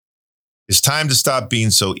It's time to stop being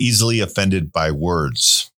so easily offended by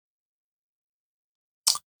words.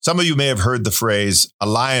 Some of you may have heard the phrase, a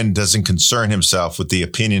lion doesn't concern himself with the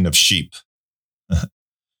opinion of sheep.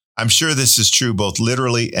 I'm sure this is true both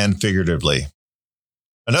literally and figuratively.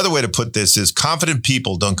 Another way to put this is confident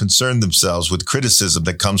people don't concern themselves with criticism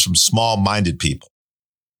that comes from small-minded people.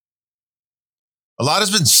 A lot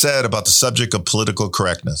has been said about the subject of political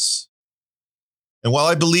correctness. And while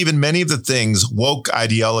I believe in many of the things woke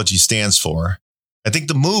ideology stands for, I think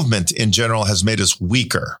the movement in general has made us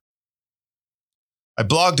weaker. I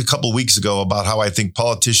blogged a couple weeks ago about how I think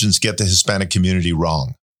politicians get the Hispanic community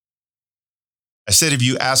wrong. I said if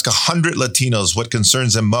you ask 100 Latinos what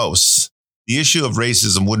concerns them most, the issue of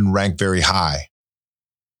racism wouldn't rank very high.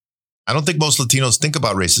 I don't think most Latinos think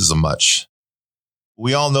about racism much.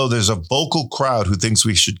 We all know there's a vocal crowd who thinks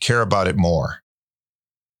we should care about it more.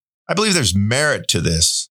 I believe there's merit to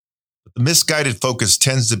this, but the misguided focus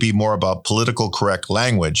tends to be more about political correct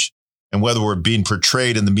language and whether we're being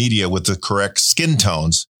portrayed in the media with the correct skin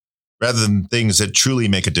tones rather than things that truly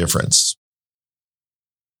make a difference.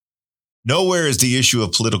 Nowhere is the issue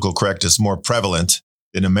of political correctness more prevalent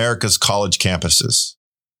than America's college campuses.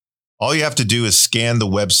 All you have to do is scan the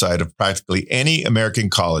website of practically any American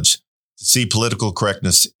college to see political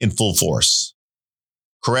correctness in full force.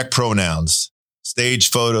 Correct pronouns, stage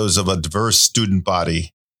photos of a diverse student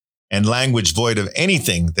body, and language void of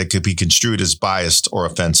anything that could be construed as biased or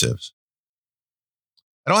offensive.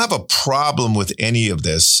 I don't have a problem with any of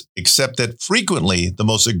this, except that frequently the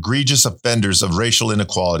most egregious offenders of racial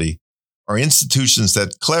inequality are institutions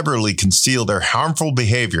that cleverly conceal their harmful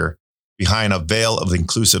behavior behind a veil of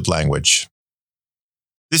inclusive language.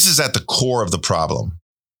 This is at the core of the problem.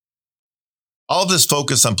 All of this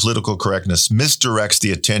focus on political correctness misdirects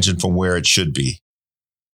the attention from where it should be.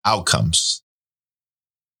 Outcomes.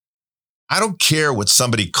 I don't care what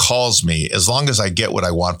somebody calls me as long as I get what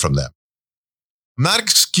I want from them. I'm not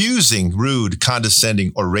excusing rude,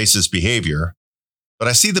 condescending, or racist behavior, but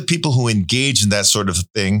I see the people who engage in that sort of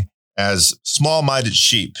thing as small-minded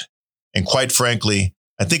sheep. And quite frankly,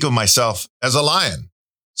 I think of myself as a lion.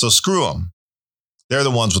 So screw them. They're the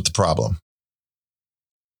ones with the problem.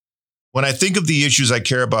 When I think of the issues I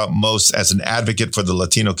care about most as an advocate for the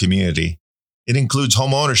Latino community, it includes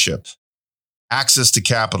home ownership, access to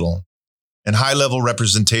capital, and high-level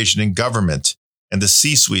representation in government and the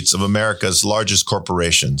C-suites of America's largest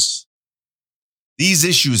corporations. These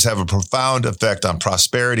issues have a profound effect on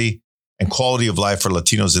prosperity and quality of life for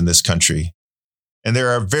Latinos in this country. And there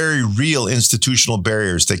are very real institutional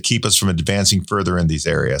barriers that keep us from advancing further in these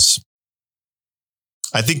areas.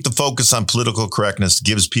 I think the focus on political correctness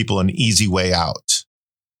gives people an easy way out.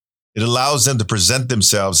 It allows them to present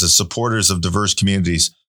themselves as supporters of diverse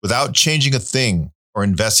communities without changing a thing or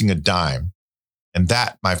investing a dime. And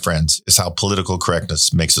that, my friends, is how political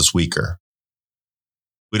correctness makes us weaker.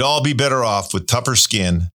 We'd all be better off with tougher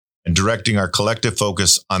skin and directing our collective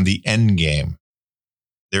focus on the end game.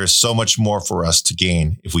 There is so much more for us to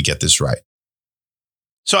gain if we get this right.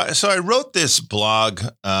 So I wrote this blog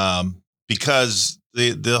because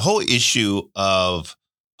the whole issue of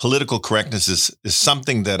political correctness is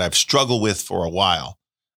something that I've struggled with for a while.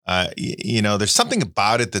 There's something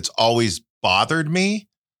about it that's always bothered me,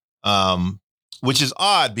 which is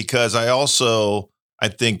odd because I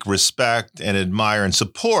think, respect and admire and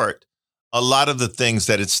support a lot of the things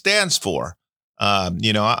that it stands for.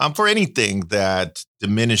 I'm for anything that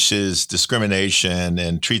diminishes discrimination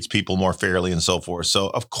and treats people more fairly and so forth. So,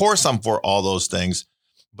 of course, I'm for all those things.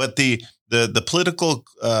 But the political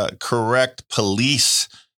correct police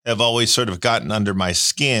have always sort of gotten under my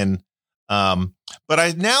skin. But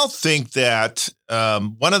I now think that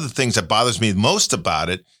one of the things that bothers me most about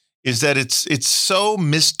it is that it's so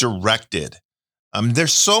misdirected.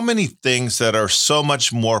 There's so many things that are so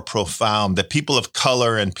much more profound that people of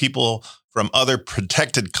color and people from other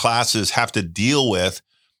protected classes have to deal with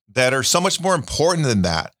that are so much more important than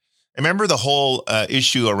that. I remember the whole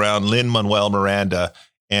issue around Lin-Manuel Miranda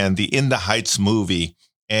and the In the Heights movie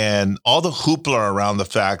and all the hoopla around the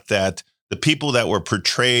fact that the people that were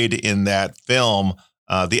portrayed in that film,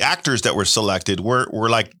 the actors that were selected were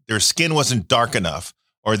like their skin wasn't dark enough,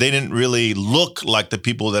 or they didn't really look like the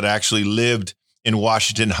people that actually lived in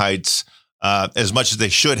Washington Heights as much as they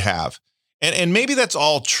should have. And maybe that's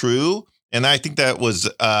all true. And I think that was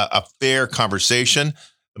a fair conversation.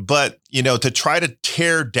 But, to try to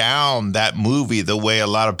tear down that movie the way a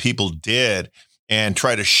lot of people did and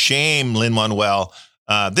try to shame Lin-Manuel,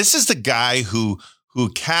 this is the guy who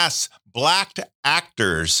casts black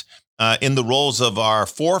actors in the roles of our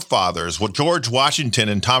forefathers, George Washington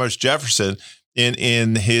and Thomas Jefferson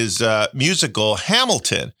in his musical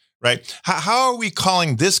Hamilton, right? How are we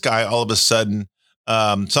calling this guy all of a sudden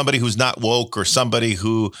somebody who's not woke, or somebody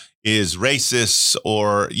who is racist,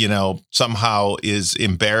 or somehow is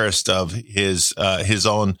embarrassed of his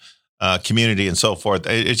own community and so forth?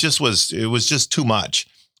 It was just too much.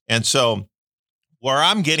 And so where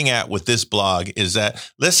I'm getting at with this blog is that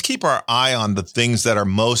let's keep our eye on the things that are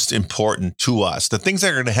most important to us, the things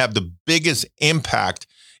that are going to have the biggest impact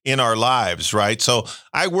in our lives, right? So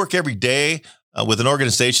I work every day with an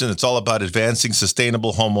organization that's all about advancing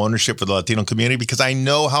sustainable home ownership for the Latino community, because I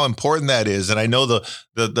know how important that is. And I know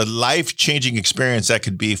the life-changing experience that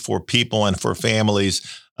could be for people and for families.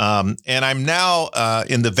 And I'm now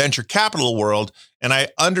in the venture capital world, and I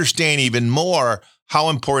understand even more how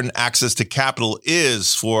important access to capital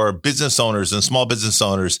is for business owners and small business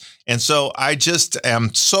owners. And so I just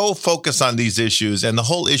am so focused on these issues, and the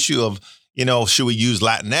whole issue of, should we use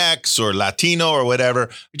Latinx or Latino or whatever,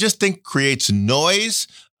 I just think creates noise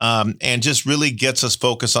and just really gets us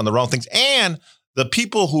focused on the wrong things. And the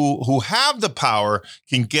people who have the power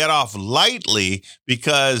can get off lightly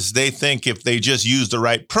because they think if they just use the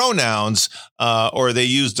right pronouns or they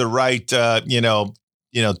use the right,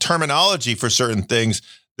 terminology for certain things,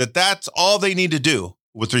 that's all they need to do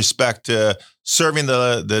with respect to serving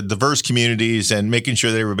the diverse communities and making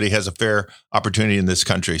sure that everybody has a fair opportunity in this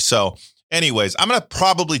country. So anyways, I'm going to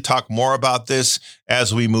probably talk more about this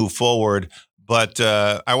as we move forward, but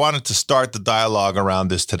I wanted to start the dialogue around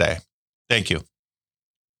this today. Thank you.